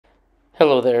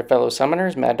Hello there, fellow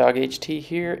summoners. Mad Dog HT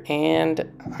here,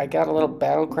 and I got a little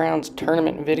Battlegrounds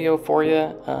tournament video for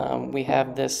you. We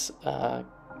have this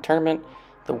tournament,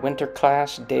 the Winter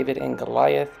Clash, David and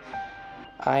Goliath.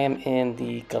 I am in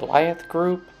the Goliath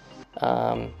group,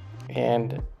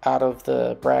 and out of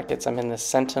the brackets, I'm in the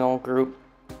Sentinel group,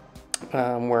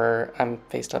 where I'm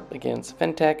faced up against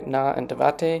Fintech, Na, and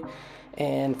Devate.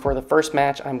 And for the first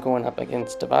match, I'm going up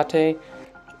against Devate.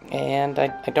 And I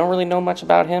don't really know much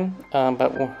about him,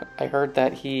 but I heard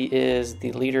that he is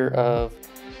the leader of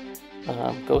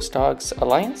Ghost Dogs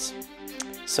Alliance.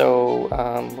 So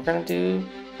we're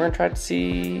gonna try to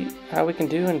see how we can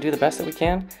do and do the best that we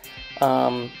can.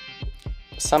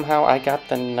 Somehow I got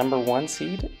the #1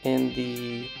 seed in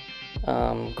the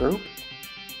group,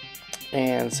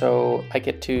 and so I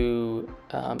get to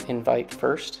invite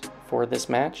first for this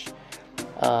match.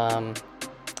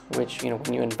 Which,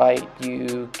 when you invite,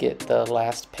 you get the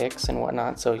last picks and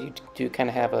whatnot, so you do kind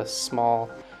of have a small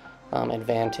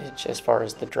advantage as far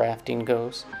as the drafting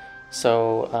goes.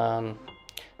 So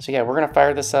yeah, we're gonna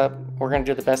fire this up. We're gonna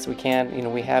do the best we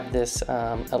can. We have this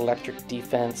electric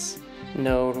defense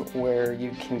node where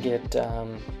you can get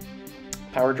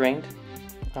power drained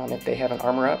if they have an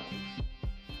armor up,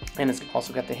 and it's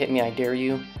also got the Hit Me I Dare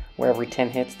You, where every 10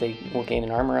 hits they will gain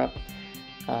an armor up.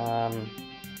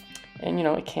 And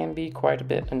it can be quite a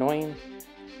bit annoying.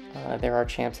 There are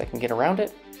champs that can get around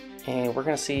it, and we're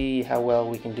going to see how well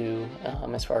we can do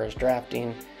as far as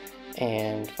drafting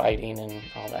and fighting and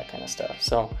all that kind of stuff.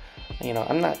 So,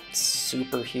 I'm not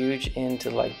super huge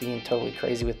into being totally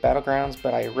crazy with Battlegrounds,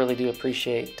 but I really do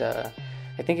appreciate, I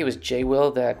think it was J-Will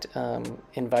that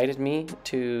invited me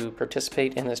to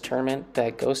participate in this tournament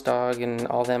that Ghost Dog and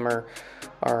all them are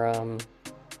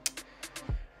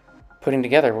putting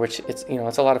together, which it's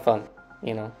a lot of fun.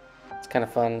 It's kind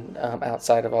of fun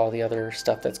outside of all the other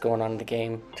stuff that's going on in the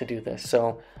game to do this.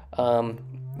 So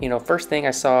first thing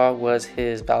I saw was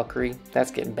his Valkyrie. That's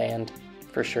getting banned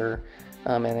for sure,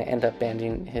 and I end up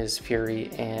banning his Fury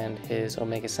and his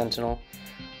Omega Sentinel.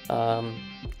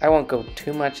 I won't go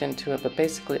too much into it, but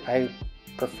basically I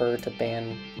prefer to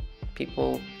ban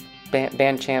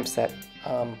champs that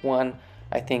one,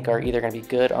 I think are either going to be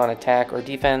good on attack or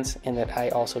defense, and that I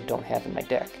also don't have in my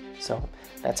deck. So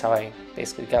that's how I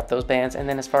basically got those bans. And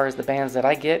then as far as the bans that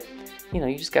I get,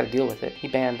 you just got to deal with it. He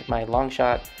banned my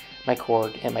Longshot, my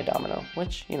Korg, and my Domino,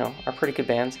 which, are pretty good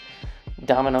bans.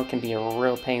 Domino can be a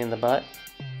real pain in the butt.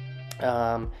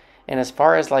 And as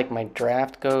far as my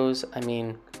draft goes, I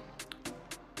mean,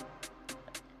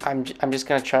 I'm just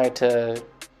going to try to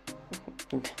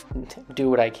do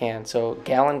what I can. So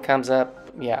Gallon comes up.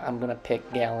 Yeah, I'm gonna pick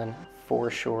Gallon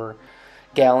for sure.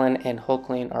 Gallon and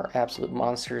Hulkling are absolute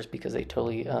monsters because they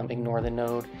totally ignore the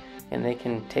node, and they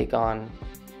can take on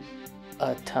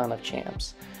a ton of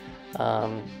champs.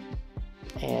 Yeah,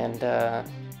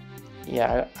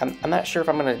 I'm not sure if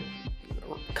I'm gonna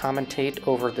commentate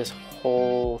over this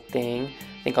whole thing.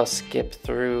 I think I'll skip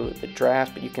through the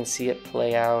draft, but you can see it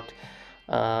play out.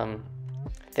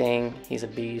 He's a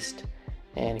beast,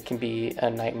 and it can be a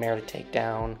nightmare to take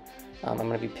down. I'm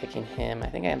going to be picking him. I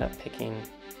think I end up picking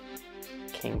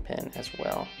Kingpin as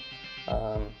well.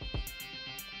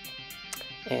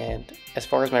 And as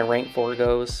far as my rank 4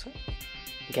 goes,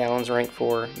 Gallon's rank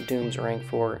 4, Doom's rank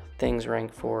 4, Thing's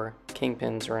rank 4,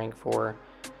 Kingpin's rank 4.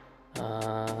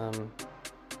 Trying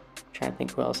to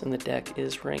think who else in the deck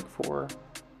is rank 4.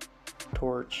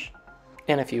 Torch,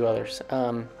 and a few others.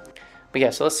 But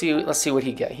yeah, so let's see what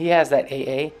he got. He has that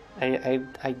AA.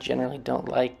 I generally don't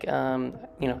like,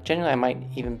 generally I might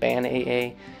even ban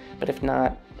AA, but if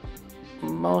not,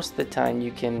 most of the time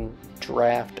you can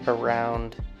draft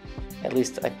around, at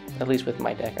least with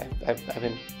my deck, I've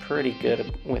been pretty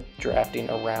good with drafting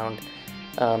around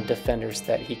defenders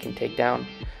that he can take down.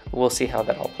 We'll see how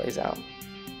that all plays out.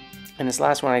 And this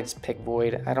last one I just picked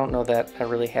Void. I don't know that I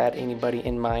really had anybody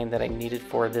in mind that I needed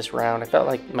for this round. I felt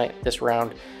like this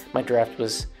round my draft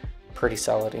was pretty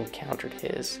solid and countered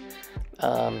his.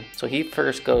 So he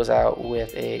first goes out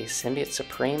with a Symbiote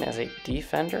Supreme as a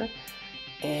defender,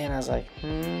 and I was like,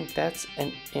 that's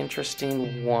an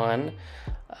interesting one.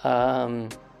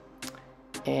 And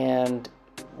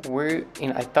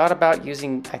I thought about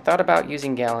using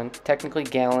Gallon. Technically,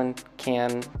 Gallon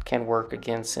can work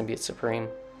against Symbiote Supreme.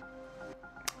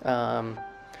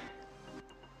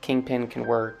 Kingpin can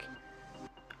work.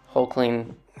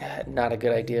 Hulkling, not a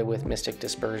good idea with Mystic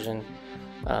Dispersion.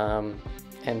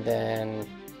 And then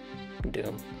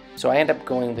Doom. So I end up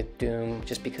going with Doom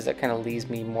just because that kind of leaves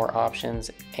me more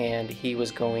options, and he was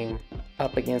going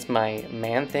up against my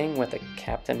Man-Thing with a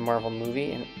Captain Marvel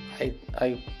movie, and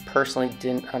I personally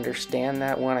didn't understand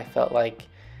that one. I felt like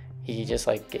he just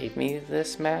like gave me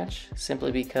this match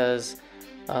simply because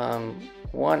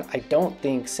one, I don't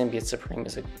think Symbiote Supreme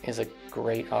is a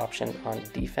great option on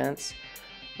defense,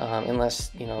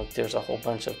 unless there's a whole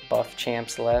bunch of buff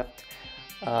champs left.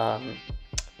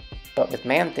 But with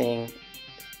Man Thing,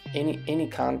 any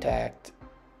contact,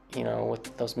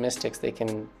 with those mystics, they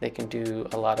can do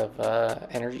a lot of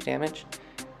energy damage.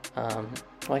 Well,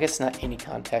 I guess not any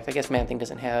contact. I guess Man Thing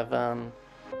doesn't have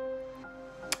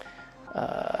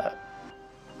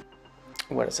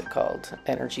what is it called?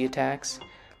 Energy attacks.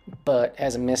 But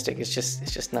as a Mystic, it's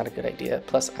just not a good idea.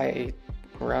 Plus, I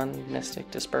run Mystic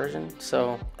Dispersion,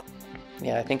 so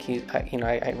yeah, I think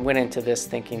I went into this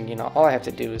thinking, all I have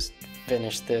to do is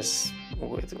finish this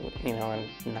with, and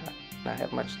not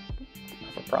have much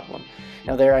of a problem.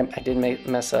 Now there, I did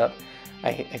mess up.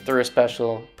 I threw a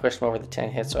special, pushed him over the 10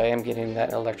 hits, so I am getting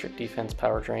that electric defense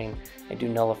power drain. I do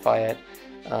nullify it,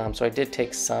 so I did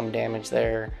take some damage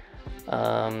there.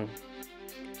 We're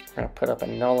gonna put up a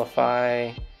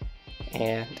nullify,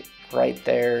 and right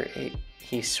there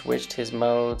he switched his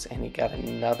modes and he got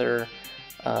another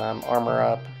armor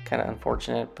up. Kind of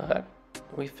unfortunate, but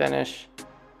we finish.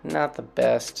 Not the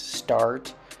best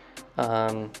start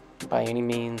by any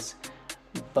means,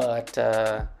 but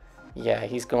yeah,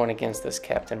 he's going against this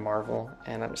Captain Marvel,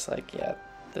 and I'm just like, yeah,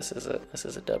 this is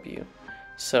a W.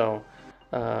 So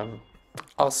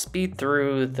I'll speed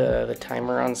through the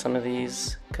timer on some of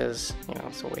these because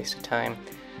it's a waste of time.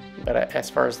 But as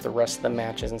far as the rest of the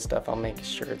matches and stuff, I'll make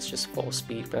sure it's just full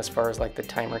speed. But as far as like the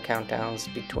timer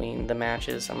countdowns between the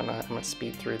matches, I'm gonna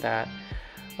speed through that.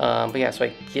 But yeah, so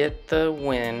I get the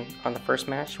win on the first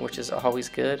match, which is always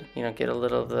good. Get a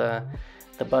little of the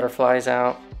butterflies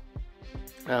out.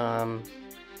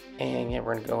 And yeah,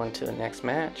 we're gonna go into the next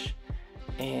match,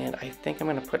 and I think I'm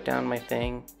gonna put down my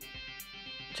thing,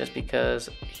 just because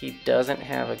he doesn't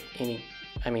have any.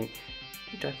 I mean,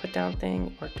 do I put down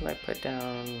thing or do I put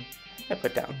down? I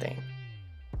put down thing,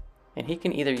 and he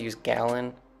can either use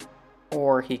Gallon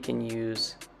or he can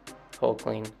use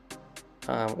Hulkling,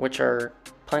 which are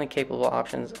plenty capable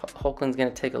options. Hulkling's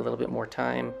gonna take a little bit more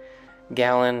time.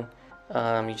 Gallon,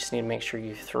 you just need to make sure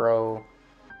you throw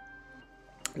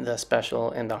the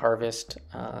special and the harvest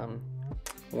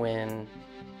when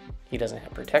he doesn't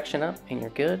have protection up, and you're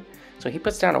good. So he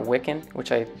puts down a Wiccan,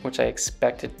 which I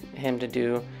expected him to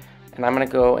do, and I'm gonna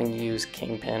go and use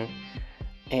Kingpin,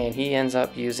 and he ends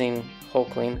up using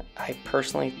Hulkling. I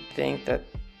personally think that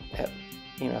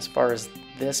as far as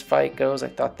this fight goes, I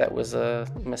thought that was a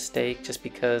mistake, just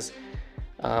because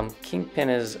Kingpin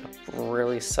is a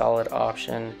really solid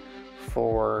option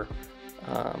for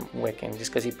Wiccan,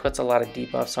 just because he puts a lot of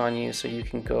debuffs on you, so you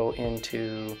can go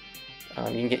into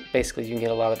you can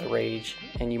get a lot of the rage,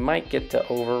 and you might get to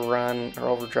overrun or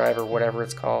overdrive or whatever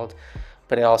it's called,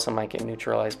 but it also might get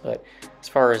neutralized. But as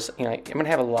far as I'm gonna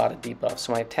have a lot of debuffs,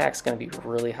 so my attack's gonna be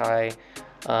really high,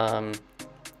 and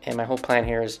my whole plan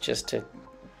here is just to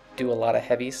do a lot of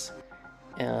heavies.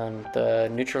 The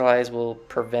neutralize will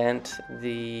prevent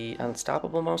the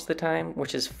unstoppable most of the time,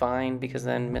 which is fine, because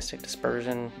then Mystic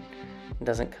Dispersion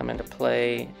doesn't come into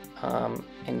play, and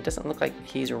it doesn't look like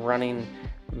he's running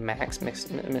max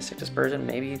Mystic Dispersion,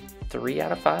 maybe 3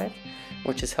 out of 5,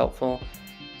 which is helpful,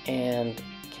 and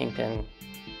Kingpin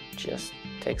just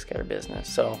takes care of business.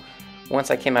 So once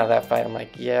I came out of that fight, I'm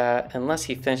like, yeah, unless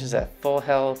he finishes at full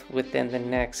health within the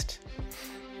next,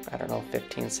 I don't know,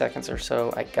 15 seconds or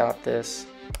so, I got this.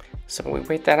 So we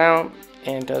wait that out,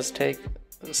 and it does take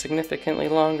significantly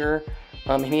longer,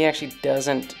 and he actually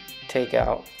doesn't take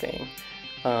out thing,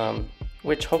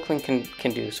 which Hulkling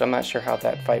can do. So I'm not sure how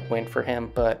that fight went for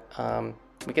him, but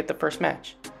we get the first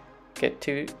match, get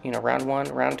to round 1,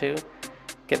 round 2,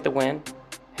 get the win.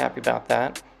 Happy about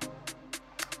that.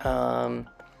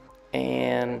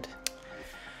 And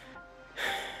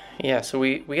yeah, so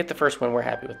we get the first win. We're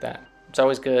happy with that. It's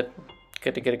always good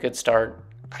to get a good start.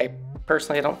 I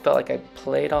personally don't feel like I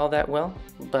played all that well,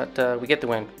 but we get the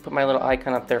win. Put my little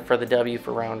icon up there for the W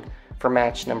for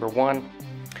match number 1.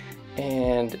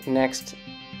 And next,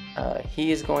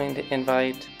 he is going to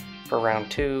invite for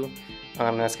round 2.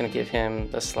 That's going to give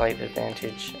him the slight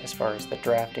advantage as far as the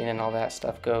drafting and all that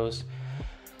stuff goes.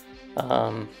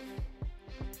 And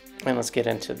let's get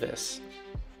into this.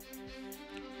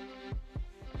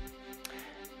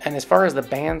 And as far as the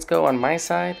bans go on my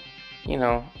side, I'm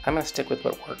going to stick with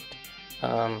what worked.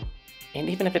 And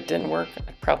even if it didn't work,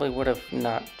 I probably would have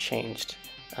not changed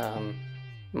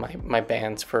my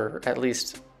bans for at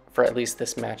least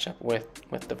this matchup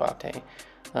with Devate.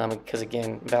 Because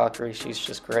again, Valkyrie, she's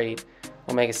just great.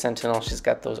 Omega Sentinel, she's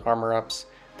got those armor ups.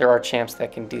 There are champs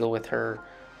that can deal with her,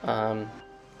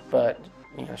 but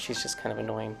you know, she's just kind of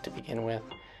annoying to begin with.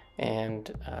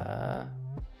 And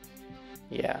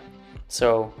yeah,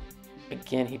 so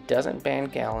again, he doesn't ban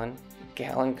Gallon.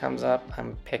 Gallon comes up,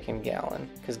 I'm picking Gallon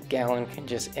because Gallon can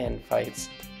just end fights,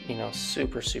 you know,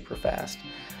 super fast.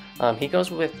 He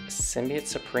goes with Symbiote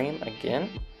Supreme again,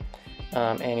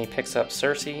 and he picks up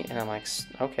Cersei, and I'm like,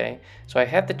 okay. So I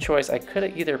had the choice. I could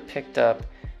have either picked up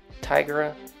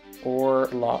Tigra or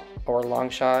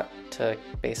Longshot to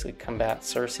basically combat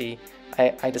Cersei.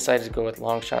 I decided to go with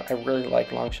Longshot. I really like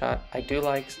Longshot. I do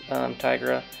like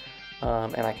Tigra,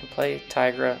 and I can play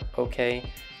Tigra okay,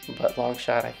 but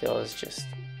Longshot I feel is just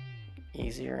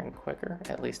easier and quicker,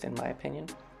 at least in my opinion.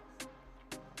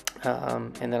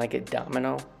 And then I get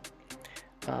Domino,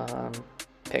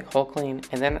 pick Hulkling,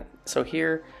 and then so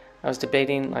here I was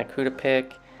debating like who to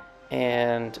pick,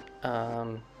 and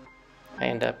I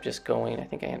end up just going, I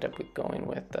think I end up going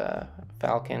with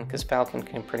Falcon, because Falcon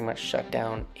can pretty much shut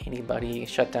down anybody,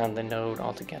 shut down the node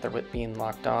altogether with being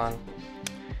locked on.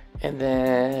 And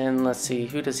then let's see,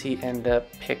 who does he end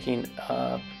up picking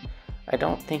up? I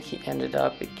don't think he ended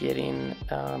up getting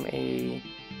a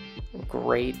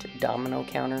great Domino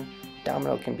counter.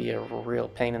 Domino can be a real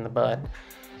pain in the butt.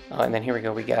 And then here we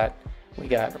go, we got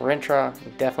Rentra,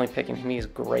 definitely picking him. He's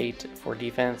great for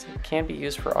defense. Can be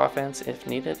used for offense if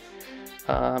needed.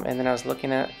 And then I was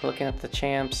looking at the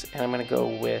champs, and I'm gonna go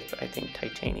with, I think,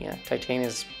 Titania.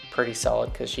 Titania's pretty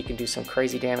solid because she can do some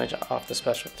crazy damage off the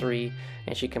special 3,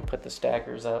 and she can put the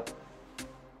staggers up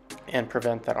and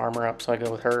prevent that armor up. So I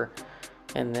go with her.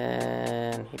 And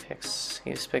then he picks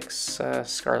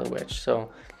Scarlet Witch,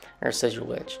 or Sigil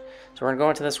Witch. So we're gonna go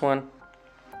into this one,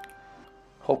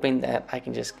 hoping that I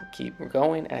can just keep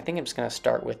going. And I think I'm just gonna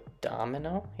start with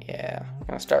Domino. Yeah, I'm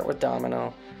gonna start with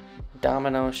Domino.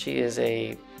 Domino, she is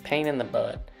a pain in the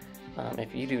butt.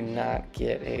 If you do not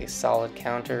get a solid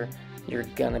counter, you're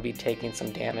gonna be taking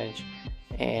some damage,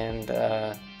 and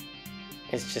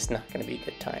it's just not gonna be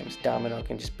good times. Domino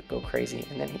can just go crazy.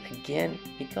 And then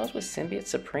he goes with Symbiote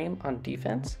Supreme on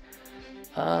defense.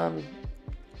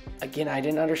 Again, I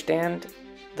didn't understand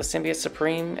the Symbiote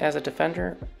Supreme as a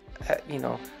defender. You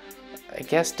know, I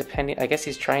guess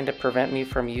he's trying to prevent me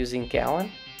from using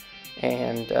Gallon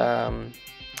and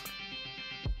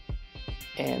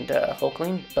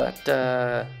Hulkling, but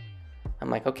I'm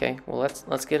like, okay, well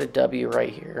let's get a W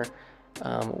right here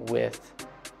with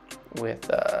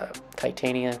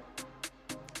Titania.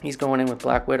 He's going in with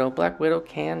Black Widow. Black Widow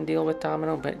can deal with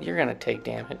Domino, but you're gonna take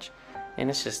damage, and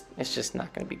it's just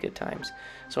not gonna be good times.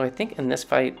 So I think in this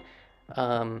fight,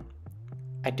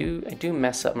 I do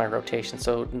mess up my rotation.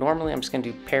 So normally I'm just gonna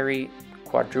do parry,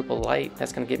 quadruple light.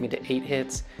 That's gonna get me to 8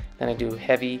 hits. Then I do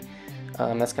heavy.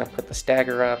 That's gonna put the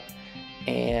stagger up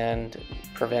and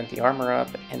prevent the armor up.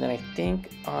 And then I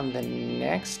think on the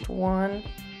next one,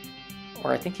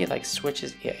 or I think he like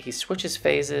switches. Yeah, he switches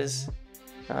phases.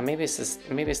 Maybe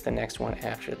it's the next one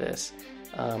after this.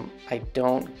 I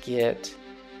don't get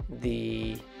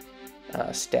the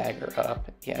stagger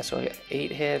up. Yeah, so I got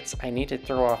 8 hits. I need to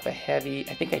throw off a heavy.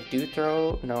 I think I do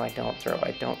throw. No, I don't throw.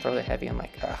 I don't throw the heavy. I'm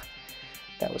like,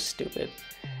 that was stupid.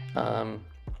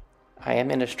 I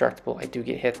am indestructible. I do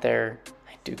get hit there.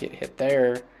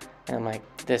 And I'm like,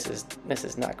 this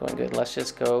is not going good. Let's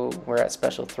just go. We're at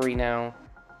special 3 now.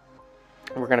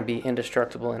 We're gonna be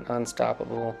indestructible and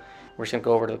unstoppable. We're just gonna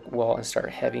go over to the wall and start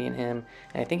heavying him.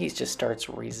 And I think he just starts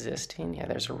resisting. Yeah,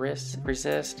 there's a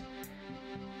resist.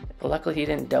 Luckily he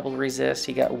didn't double resist.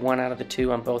 He got 1 out of the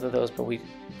 2 on both of those, but we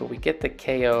get the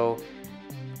KO,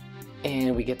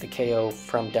 and we get the KO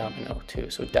from Domino too.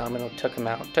 So Domino took him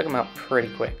out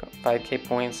pretty quick. 5k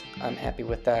points. I'm happy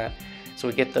with that. So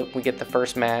we get the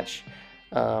first match,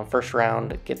 first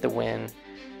round, get the win.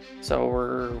 So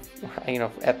we're, you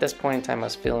know, at this point in time I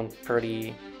was feeling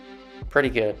pretty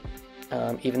good.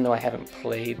 Even though I haven't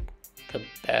played the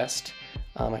best.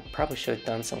 I probably should have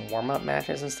done some warm-up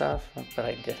matches and stuff, but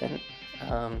I didn't. So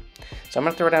I'm going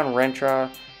to throw down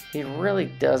Rentra. He really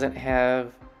doesn't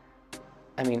have...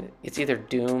 I mean, it's either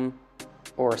Doom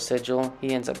or Sigil.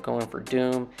 He ends up going for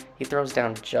Doom. He throws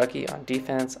down Juggy on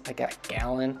defense. I got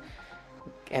Gallon.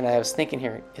 And I was thinking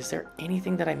here, is there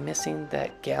anything that I'm missing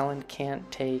that Gallon can't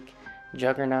take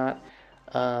Juggernaut?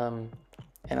 And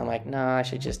I'm like, nah, I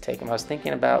should just take him. I was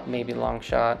thinking about maybe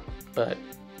Longshot, but...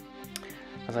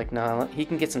 I was like, no, he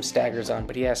can get some staggers on,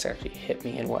 but he has to actually hit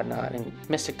me and whatnot. And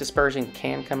Mystic Dispersion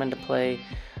can come into play,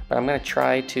 but I'm going to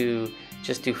try to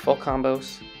just do full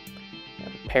combos.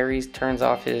 Parries turns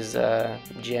off his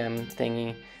gem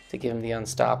thingy to give him the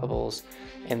unstoppables,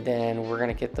 and then we're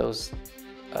going to get those.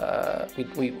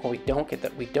 We don't get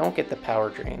the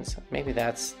power drains. Maybe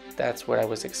that's what I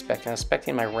was expecting. I was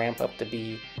expecting my ramp up to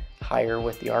be higher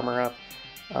with the armor up,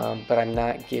 but I'm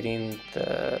not getting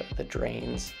the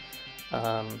drains.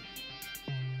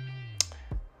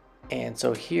 And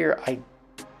so here I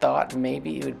thought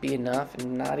maybe it would be enough,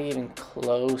 and not even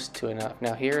close to enough.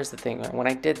 Now here's the thing, when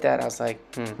I did that I was like,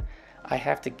 I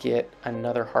have to get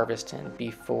another harvest in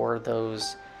before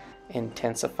those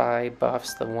intensify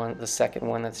buffs, the second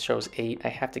one that shows 8, I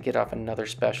have to get off another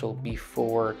special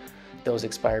before those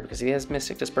expire, because he has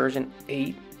Mystic Dispersion,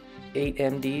 8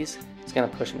 MDs, it's gonna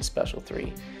push him to special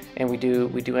 3. And we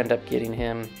do end up getting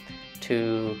him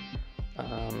to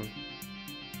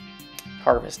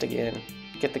harvest again,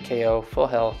 get the KO, full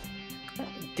health,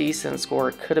 decent score.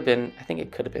 It could have been, I think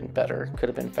it could have been better, could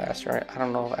have been faster. I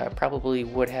don't know, I probably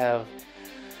would have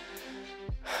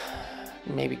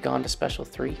maybe gone to special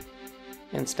 3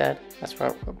 instead. That's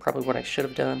probably what I should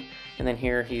have done. And then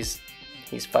here he's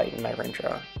fighting my ring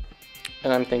draw,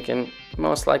 and I'm thinking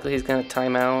most likely he's gonna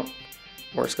time out,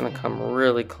 or it's gonna come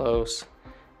really close.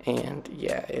 And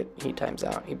yeah, he times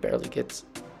out. He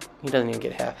doesn't even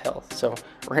get half health. So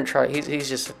we're gonna try. He's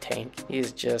just a tank.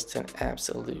 He's just an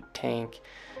absolute tank.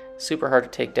 Super hard to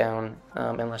take down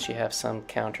unless you have some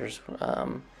counters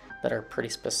that are pretty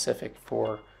specific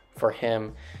for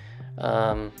him.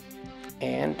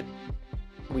 And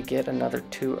we get another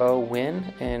 2-0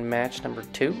 win in match number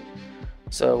 2.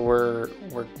 So we're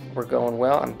going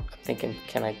well. I'm thinking,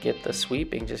 can I get the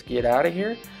sweep and just get out of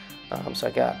here?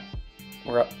 So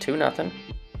we're up 2-0.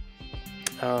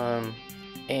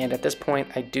 And at this point,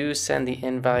 I do send the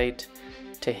invite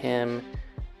to him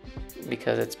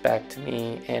because it's back to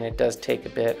me, and it does take a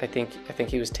bit. I think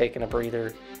he was taking a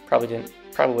breather. Probably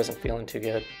wasn't feeling too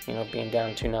good. You know, being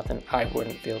down 2-0, I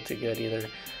wouldn't feel too good either,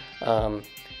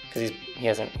 because he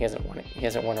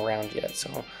hasn't won a round yet.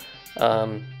 So,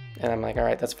 and I'm like, all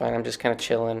right, that's fine. I'm just kind of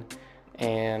chilling,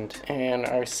 and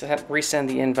I resend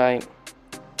the invite.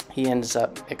 He ends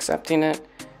up accepting it,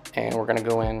 and we're gonna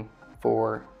go in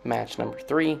for match number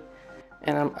 3,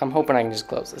 and I'm hoping I can just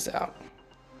close this out.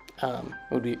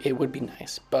 It would be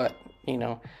nice, but you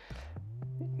know,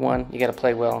 1, you got to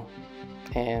play well,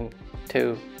 and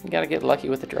 2, you got to get lucky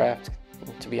with the draft.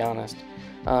 To be honest,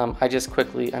 I'm just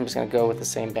gonna go with the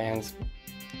same bands.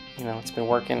 You know, it's been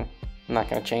working. I'm not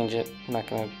gonna change it. I'm not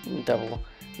gonna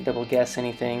double guess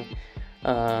anything.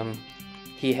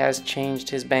 He has changed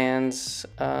his bans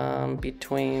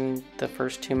between the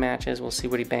first 2 matches. We'll see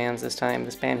what he bans this time.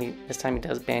 This time he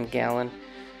does ban Gallon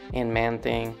and Man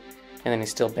Thing, and then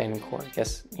he's still banning Korg. I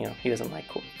guess, you know, he doesn't like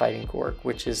fighting Korg,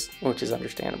 which is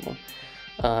understandable.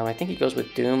 I think he goes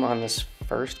with Doom on this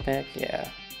first pick. Yeah,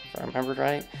 if I remembered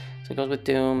right. So he goes with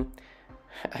Doom.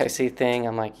 I see Thing.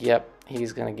 I'm like, yep,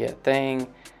 he's gonna get Thing.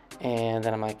 And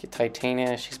then I'm like,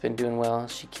 Titania, she's been doing well.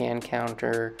 She can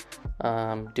counter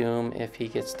Doom if he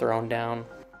gets thrown down.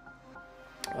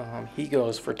 He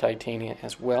goes for Titania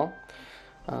as well.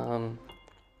 And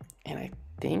I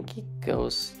think he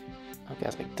goes, okay, I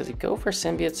was like, does he go for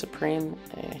Symbiote Supreme?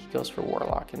 He goes for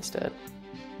Warlock instead.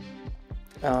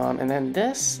 And then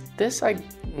this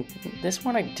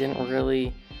one I didn't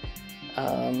really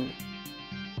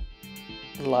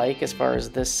like as far as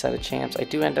this set of champs. I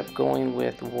do end up going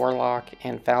with Warlock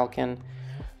and Falcon.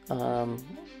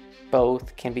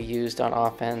 Both can be used on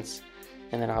offense,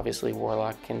 and then obviously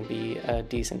Warlock can be a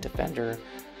decent defender.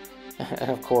 And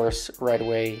of course, right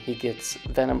away he gets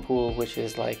Venom Pool, which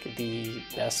is like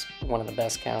one of the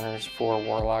best counters for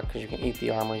Warlock, because you can eat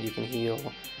the armor, you can heal,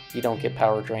 you don't get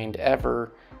power drained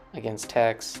ever against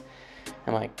techs.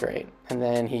 I'm like, great. And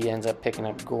then he ends up picking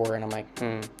up Gore, and I'm like,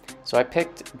 So I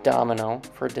picked Domino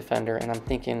for a defender, and I'm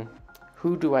thinking,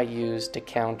 who do I use to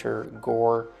counter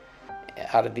Gore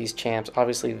out of these champs?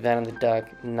 Obviously, Venom the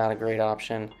Duck, not a great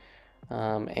option.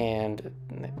 And,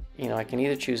 you know, I can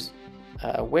either choose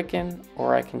Wiccan,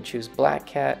 or I can choose Black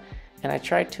Cat. And I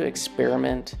tried to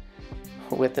experiment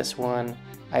with this one.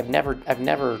 I'm trying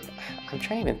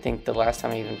to even think the last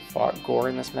time I even fought Gore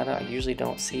in this meta. I usually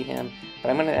don't see him, but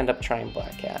I'm going to end up trying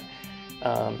Black Cat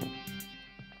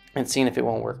and seeing if it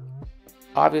won't work.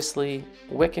 Obviously,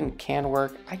 Wiccan can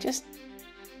work. I just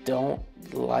don't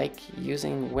like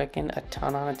using Wiccan a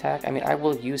ton on attack. I mean, I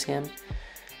will use him,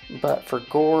 but for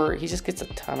Gore, he just gets a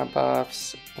ton of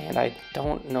buffs, and I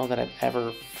don't know that I've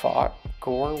ever fought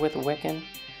Gore with Wiccan.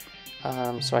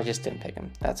 So I just didn't pick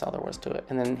him. That's all there was to it.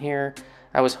 And then here,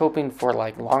 I was hoping for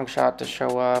like Longshot to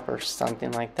show up or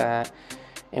something like that,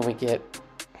 and we get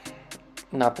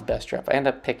not the best draft. I end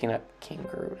up picking up King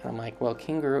Groot, and I'm like, well,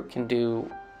 King Groot can do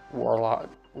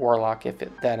Warlock if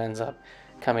that ends up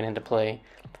coming into play,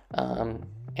 and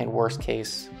worst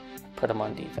case, put him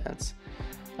on defense.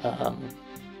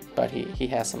 but he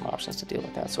has some options to deal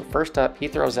with that. So first up, he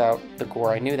throws out the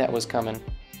Gore. I knew that was coming.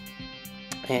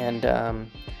 And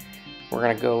we're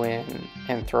going to go in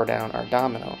and throw down our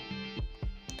Domino.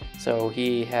 So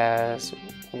he has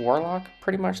Warlock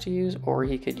pretty much to use, or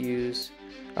he could use...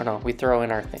 Oh no, we throw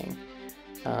in our thing.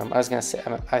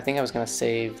 I think I was gonna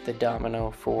save the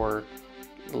Domino for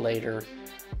later.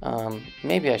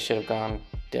 Maybe I should have gone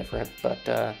different, but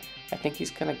I think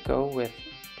he's gonna go with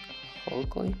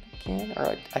Hoagland again,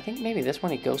 or I think maybe this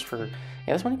one he goes for.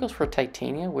 Yeah, this one he goes for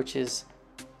Titania, which is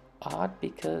odd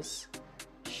because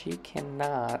she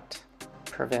cannot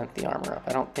prevent the armor up.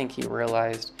 I don't think he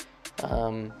realized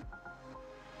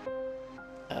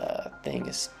thing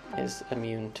is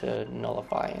immune to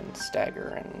nullify and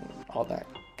stagger and all that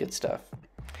good stuff.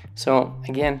 So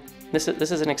again, this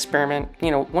is an experiment.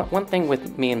 You know, one thing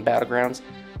with me in Battlegrounds,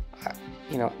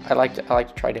 I like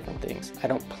to try different things. I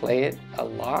don't play it a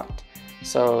lot,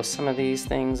 so some of these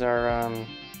things are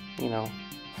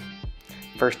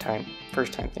first time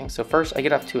things. So first I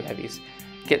get off 2 heavies,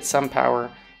 get some power,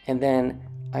 and then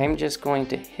I'm just going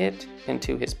to hit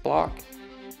into his block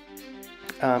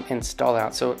and stall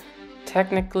out. So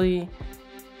technically,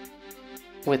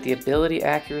 with the ability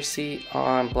accuracy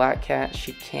on Black Cat,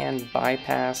 she can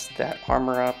bypass that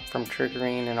armor up from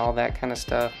triggering and all that kind of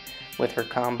stuff with her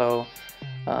combo.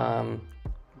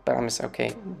 But I'm just,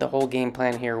 okay, the whole game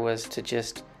plan here was to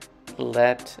just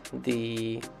let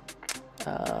the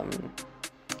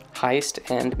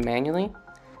heist end manually,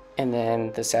 and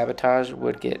then the sabotage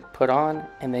would get put on,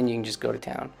 and then you can just go to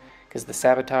town. Because the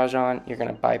sabotage on, you're going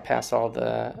to bypass all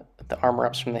the armor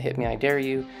ups from the Hit Me, I Dare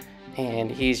You, and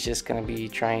he's just going to be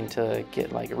trying to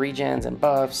get like regens and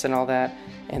buffs and all that.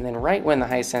 And then right when the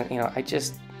heist ends, I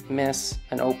just miss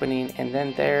an opening, and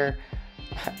then there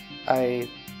I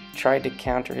tried to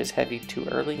counter his heavy too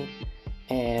early,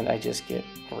 and I just get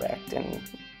wrecked, and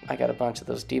I got a bunch of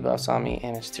those debuffs on me,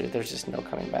 and there's just no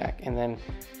coming back. And then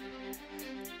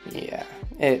yeah,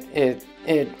 it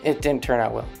didn't turn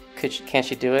out well. Can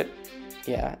she do it?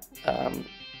 Yeah,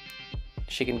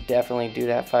 she can definitely do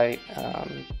that fight,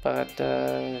 but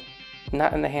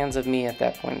not in the hands of me at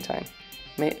that point in time.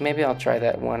 Maybe I'll try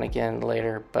that one again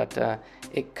later, but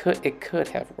it could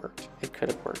have worked. It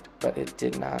could have worked, but it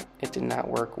did not. It did not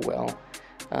work well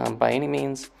by any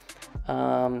means.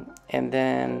 And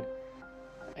then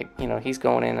he's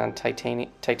going in on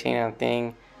Titanium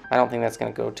thing. I don't think that's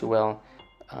going to go too well,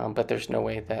 but there's no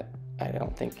way that I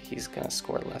don't think he's going to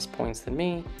score less points than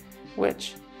me,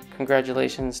 which,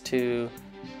 congratulations to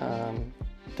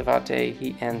Devate.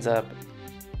 He ends up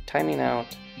timing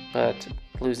out, but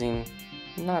losing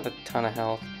not a ton of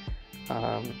health,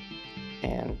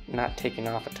 and not taking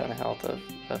off a ton of health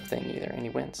of thing either, and he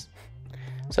wins.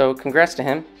 So congrats to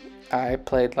him. I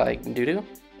played like doo-doo,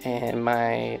 and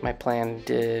my plan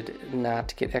did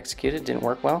not get executed, didn't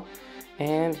work well,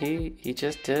 and he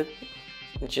just did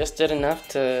enough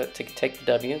to take the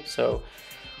W. So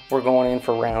we're going in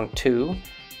for round 2,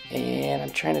 and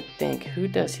I'm trying to think, who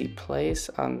does he place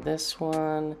on this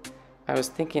one? I was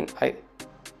thinking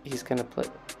he's gonna play.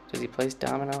 Does he place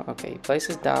Domino? Okay, he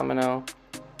places Domino.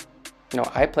 No,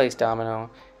 I place Domino,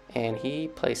 and he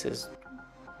places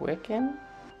Wiccan,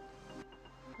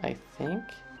 I think.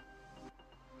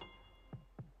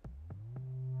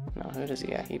 No, who does he?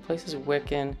 Yeah, he places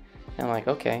Wiccan, and I'm like,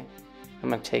 okay, I'm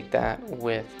gonna take that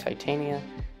with Titania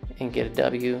and get a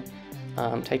W.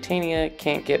 Titania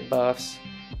can't get buffs,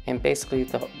 and basically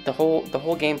the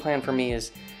whole game plan for me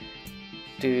is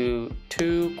do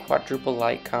 2 quadruple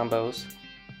light combos.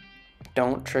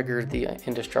 Don't trigger the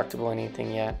indestructible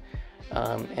anything yet,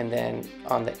 and then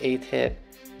on the 8th hit,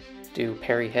 do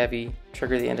parry heavy,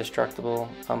 trigger the indestructible,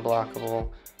 unblockable.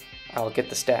 I'll get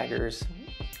the staggers,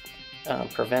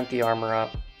 prevent the armor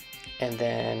up, and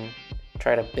then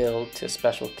try to build to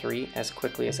special 3 as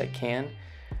quickly as I can.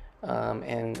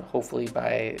 And hopefully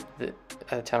by the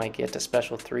time I get to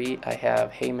special 3, I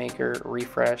have Haymaker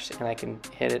refreshed, and I can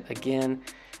hit it again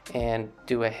and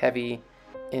do a heavy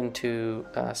into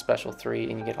special 3,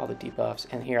 and you get all the debuffs.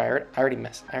 And here I already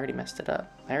messed it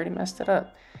up.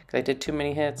 Because I did too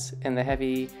many hits, and the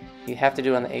heavy you have to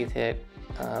do on the 8th hit,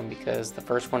 because the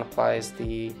first one applies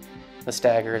the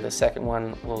stagger, the second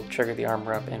one will trigger the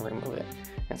armor up and remove it.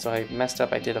 And so I messed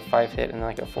up. I did a 5 hit and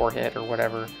like a 4 hit or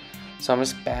whatever. So I'm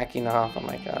just backing off. I'm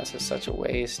like, oh, this is such a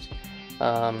waste.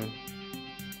 I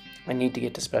need to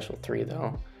get to special 3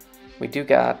 though. We do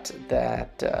got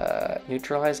that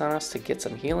neutralize on us to get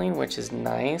some healing, which is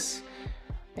nice.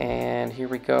 And here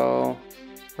we go.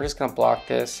 We're just gonna block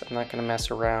this. I'm not gonna mess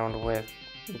around with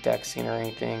dexing or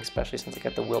anything, especially since I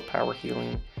got the willpower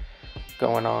healing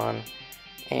going on.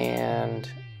 And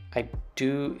I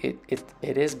do, it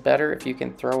is better if you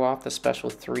can throw off the special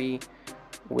 3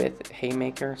 with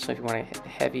Haymaker. So if you want to hit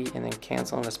heavy and then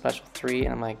cancel on the special 3,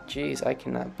 and I'm like, geez, I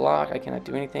cannot block, I cannot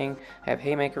do anything. I have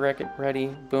Haymaker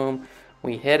ready, boom,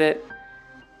 we hit it,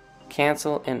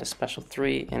 cancel into special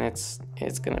 3, and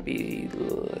it's gonna be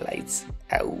lights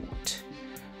out.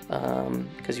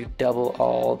 Because you double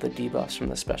all the debuffs from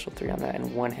the special 3 on that,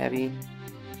 and 1 heavy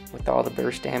with all the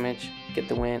burst damage, get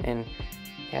the win. And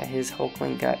yeah, his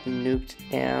Hulkling got nuked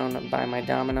down by my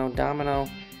Domino. Domino,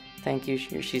 thank you,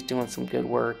 she's doing some good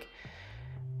work.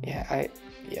 Yeah,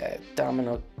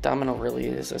 Domino really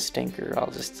is a stinker.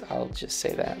 I'll just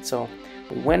say that. So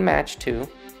we win match 2,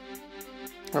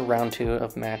 or round 2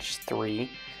 of match 3,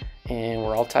 and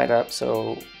we're all tied up.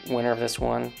 So winner of this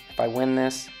one, if I win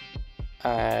this,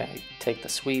 I take the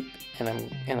sweep, and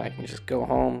I can just go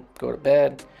home, go to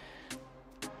bed.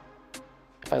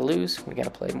 If I lose, we gotta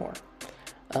play more.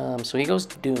 So he goes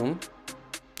Doom,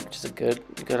 which is a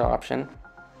good option.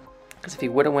 Because if he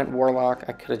would have went Warlock,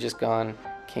 I could have just gone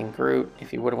King Groot. If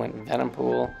he would have went Venom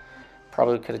Pool,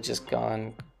 probably could have just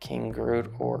gone King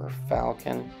Groot or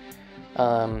Falcon.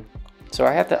 So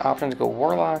I had the option to go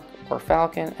Warlock or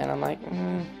Falcon, and I'm like,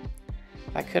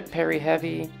 I could parry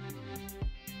heavy,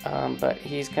 but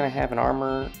he's gonna have an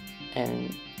armor,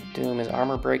 and Doom is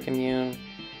armor break immune.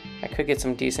 I could get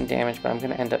some decent damage, but I'm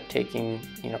gonna end up taking,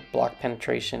 block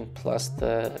penetration plus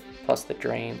the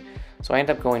drain. So I end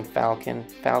up going Falcon.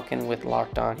 Falcon with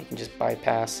locked on, he can just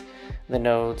bypass the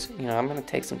nodes. I'm gonna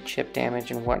take some chip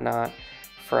damage and whatnot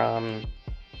from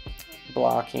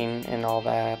blocking and all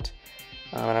that.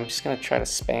 And I'm just gonna try to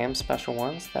spam special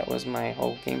ones. That was my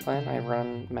whole game plan. I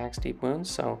run max deep wounds,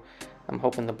 so I'm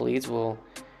hoping the bleeds will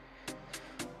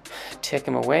tick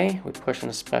him away. We push him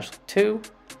to special 2.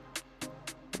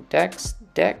 Dex,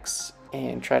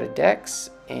 and try to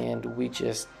Dex, and we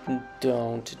just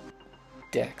don't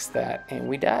Dex that, and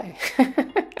we die. So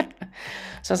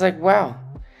I was like, wow,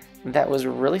 that was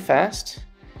really fast.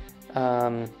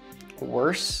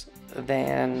 Worse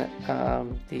than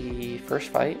the first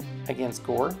fight against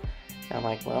Gore. And I'm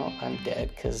like, well, I'm dead,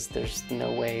 because there's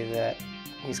no way that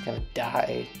he's gonna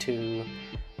die to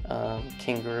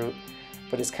King Groot.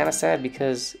 But it's kind of sad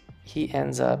because he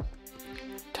ends up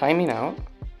timing out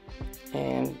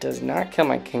and does not kill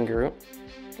my King Groot.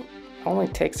 Only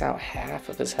takes out half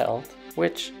of his health,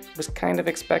 which was kind of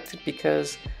expected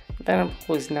because Venom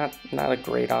Pool is not a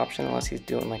great option unless he's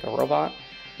doing like a robot.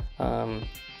 And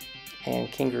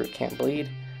King Groot can't bleed,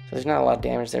 so there's not a lot of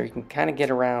damage there. You can kind of get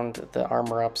around the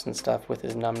armor ups and stuff with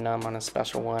his Num Num on a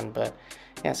special one, but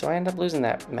yeah, so I end up losing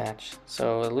that match.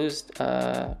 So I lose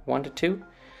 1-2.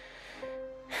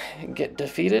 Get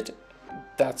defeated.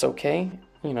 That's okay.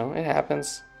 It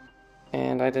happens.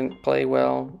 And I didn't play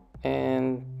well,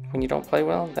 and when you don't play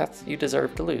well, you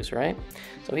deserve to lose, right?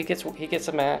 So he gets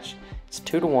a match. It's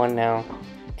 2-1 now,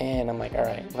 and I'm like, all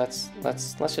right, let's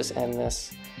just end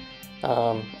this,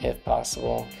 if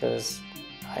possible, because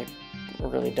I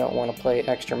really don't want to play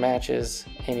extra matches.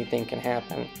 Anything can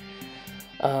happen.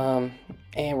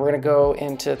 And we're gonna go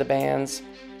into the bans.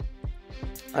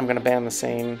 I'm gonna ban the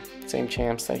same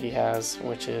champs that he has,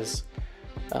 which is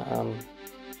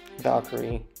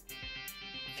Valkyrie,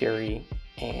 Fury,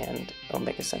 and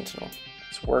Omega Sentinel.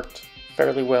 It's worked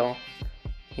fairly well.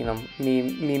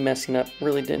 Me messing up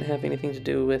really didn't have anything to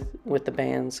do with the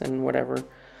bans and whatever.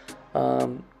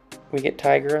 We get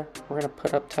Tigra. We're gonna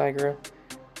put up Tigra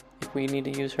if we need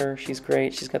to use her. She's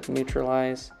great. She's got the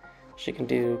neutralize. She can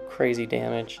do crazy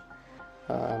damage.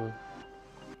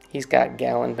 He's got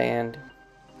Gallon Band,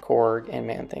 Korg, and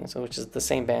Man Thing, so which is the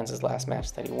same bands as last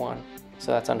match that he won.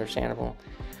 So that's understandable.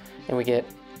 And we get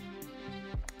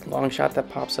Long Shot that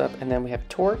pops up, and then we have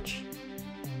Torch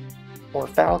or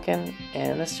Falcon.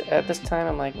 And at this time,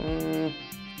 I'm like, I'm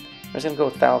just gonna go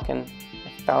with Falcon.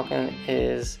 Falcon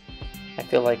is, I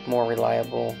feel like, more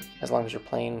reliable as long as you're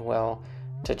playing well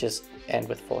to just end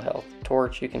with full health.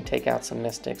 Torch, you can take out some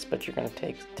mystics, but you're gonna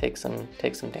take some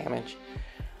damage.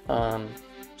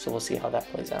 So we'll see how that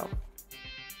plays out.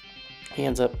 He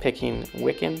ends up picking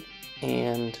Wiccan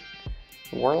and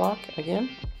Warlock again.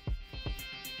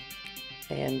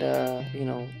 And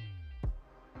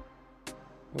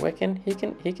Wiccan,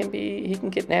 he can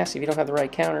get nasty if you don't have the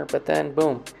right counter, but then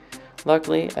boom.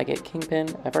 Luckily I get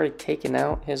Kingpin. I've already taken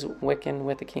out his Wiccan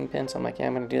with the Kingpin, so I'm like, yeah,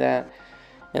 I'm gonna do that.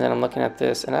 And then I'm looking at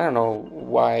this, and I don't know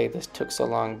why this took so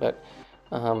long, but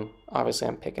obviously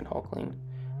I'm picking Hulkling.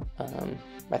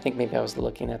 I think maybe I was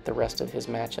looking at the rest of his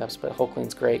matchups, but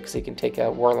Hulkling's great because he can take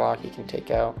out Warlock, he can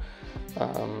take out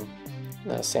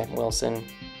Sam Wilson.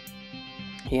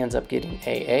 He ends up getting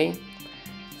AA,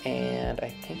 and I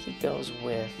think he goes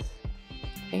with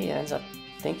he ends up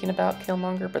thinking about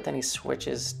Killmonger, but then he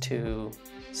switches to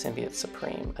Symbiote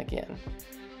Supreme again.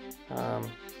 I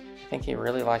think he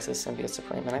really likes his Symbiote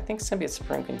Supreme, and I think Symbiote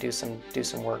Supreme can do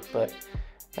some work, but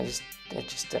it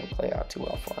just didn't play out too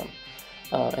well for him.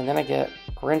 And then I get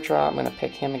Rintra. I'm going to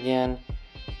pick him again,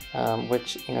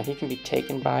 which, you know, he can be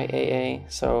taken by AA,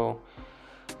 so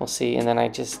we'll see. And then I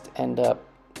just end up,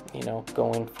 you know,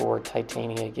 going for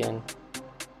Titania again.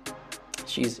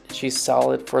 She's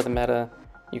solid for the meta.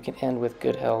 You can end with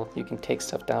good health. You can take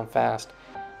stuff down fast.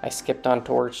 I skipped on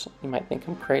Torch. You might think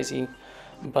I'm crazy,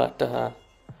 but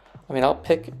I mean, I'll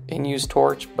pick and use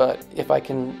Torch, but if I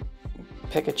can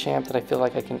pick a champ that I feel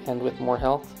like I can end with more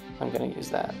health, I'm going to use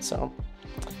that. So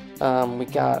we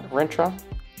got Rintra,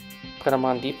 put him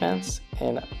on defense,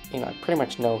 and you know, I pretty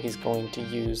much know he's going to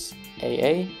use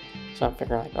AA, so I'm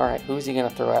figuring like, all right, who's he going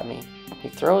to throw at me? He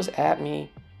throws at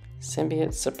me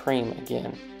Symbiote Supreme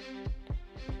again.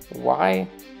 Why?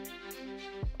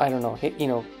 I don't know. You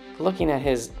know, looking at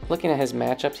his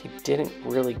matchups, he didn't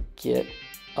really get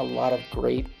a lot of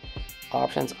great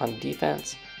options on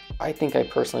defense. I think I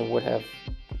personally would have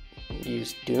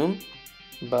used Doom,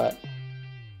 but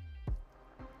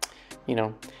you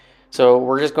know, so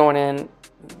we're just going in.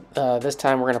 This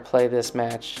time we're gonna play this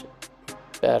match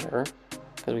better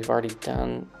because we've already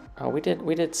done. We did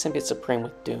Symbiote Supreme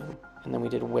with Doom, and then we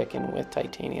did Wiccan with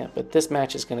Titania. But this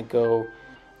match is gonna go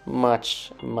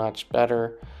much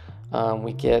better.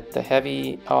 We get the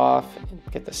heavy off,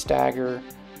 get the stagger,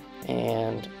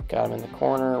 and got him in the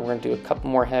corner. We're gonna do a couple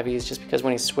more heavies just because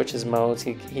when he switches modes,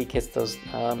 he gets those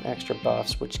extra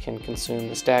buffs which can consume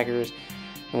the staggers.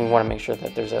 And we want to make sure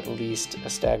that there's at least a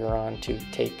stagger on to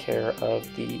take care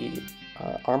of the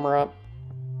armor up.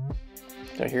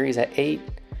 So here he's at 8,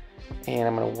 and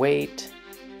I'm going to wait,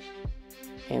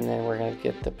 and then we're going to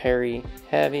get the parry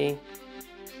heavy,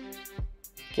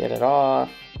 get it off,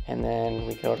 and then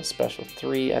we go to special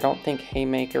 3. I don't think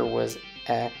Haymaker was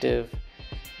active,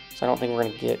 so I don't think we're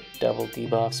going to get double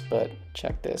debuffs, but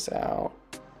check this out.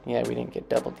 Yeah, we didn't get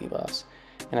double debuffs.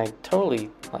 And I totally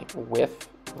like whiff,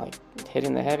 like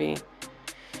hitting the heavy.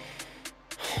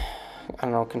 I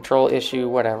don't know, control issue,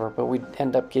 whatever, but we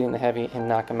end up getting the heavy and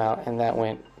knock him out, and that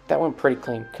went pretty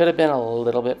clean. Could have been a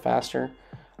little bit faster,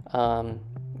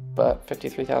 but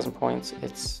 53,000 points,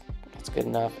 it's good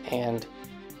enough, and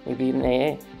we beat an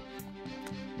AA.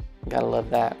 Gotta love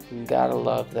that. Gotta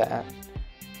love that.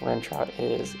 Rentrot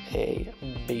is a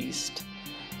beast.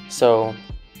 So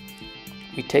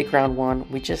we take round 1.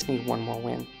 We just need one more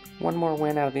win. One more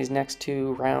win out of these next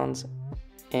 2 rounds,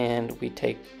 and we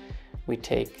take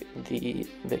the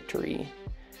victory.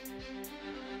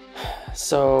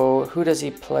 So who does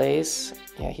he place?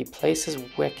 Yeah, he places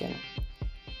Wiccan.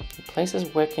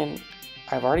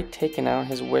 I've already taken out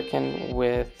his Wiccan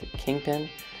with Kingpin,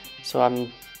 so I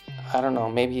don't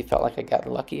know, maybe he felt like I got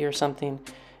lucky or something.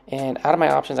 And out of my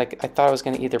options, I thought I was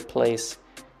going to either place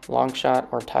Longshot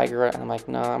or Tigera, and I'm like,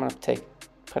 no, I'm going to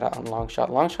put out on Longshot.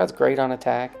 Longshot's great on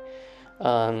attack,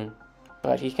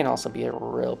 but he can also be a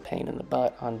real pain in the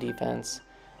butt on defense,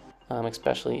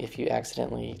 especially if you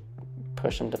accidentally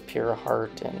push him to Pure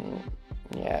Heart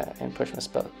and push him to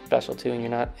special 2, and you're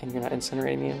not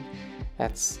incinerating him.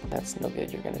 That's no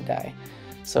good. You're gonna die.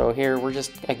 So here we're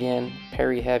just again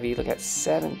parry heavy. Look at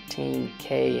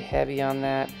 17k heavy on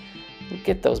that.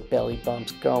 Get those belly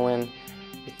bumps going.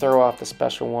 We throw off the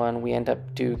special 1. We end up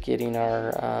getting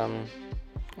our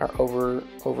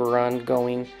overrun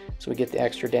going, so we get the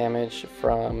extra damage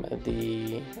from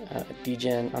the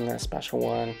degen on that special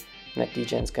 1, and that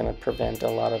degen's going to prevent a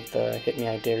lot of the Hit Me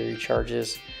I Dare You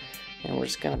charges, and we're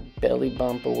just going to belly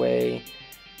bump away.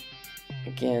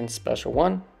 Again, special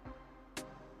 1.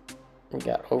 We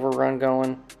got overrun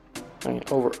going. I mean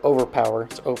overpower.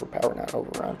 It's overpower, not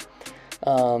overrun.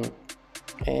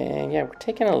 And yeah, we're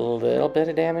taking a little bit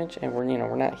of damage, and we're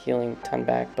not healing a ton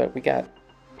back, but we got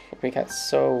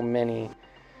so many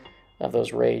of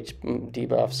those rage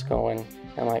debuffs going.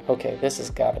 I'm like, okay, this has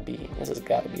got to be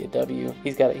a W.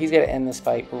 He's got to end this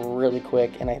fight really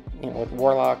quick. And with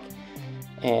Warlock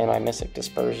and my Mystic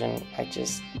Dispersion, I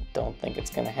just don't think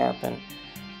it's gonna happen.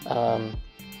 And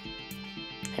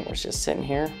we're just sitting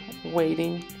here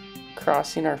waiting,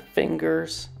 crossing our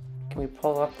fingers. Can we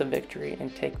pull off the victory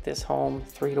and take this home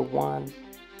 3-1?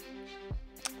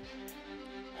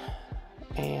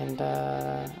 And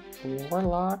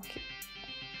Warlock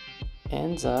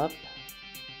ends up.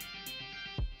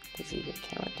 Does he get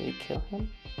counted? Did he kill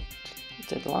him?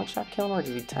 Did the Longshot kill him, or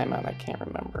did he time out? I can't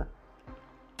remember.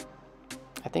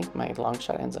 I think my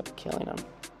Longshot ends up killing him,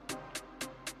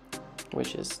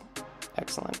 which is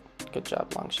excellent. Good job,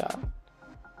 Longshot.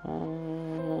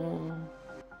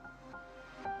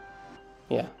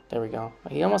 Yeah, there we go.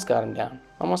 He almost got him down.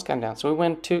 Almost got him down. So we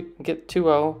win get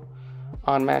 2-0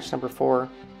 on match number 4.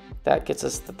 That gets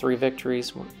us the 3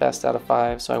 victories, best out of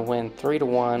 5. So I win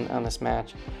 3-1 on this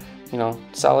match. You know,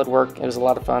 solid work. It was a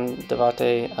lot of fun,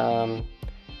 Devate.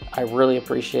 I really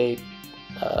appreciate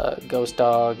Ghost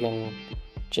Dog and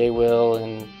Jay Will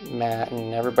and Matt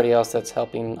and everybody else that's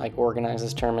helping like organize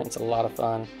this tournament. It's a lot of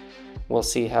fun. We'll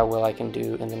see how well I can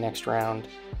do in the next round.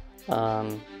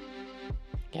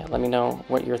 Yeah, let me know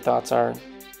what your thoughts are.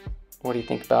 What do you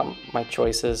think about my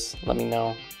choices? Let me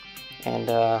know. And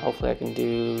hopefully I can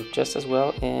do just as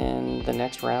well in the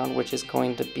next round, which is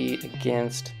going to be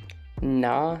against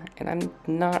Nah. And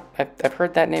I've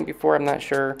heard that name before, I'm not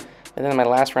sure. And then my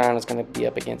last round is going to be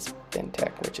up against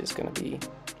Bentech, which is going to be,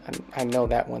 I know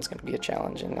that one's going to be a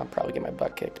challenge, and I'll probably get my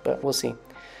butt kicked, but we'll see.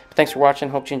 But thanks for watching,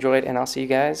 hope you enjoyed, and I'll see you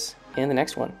guys in the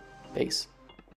next one. Peace.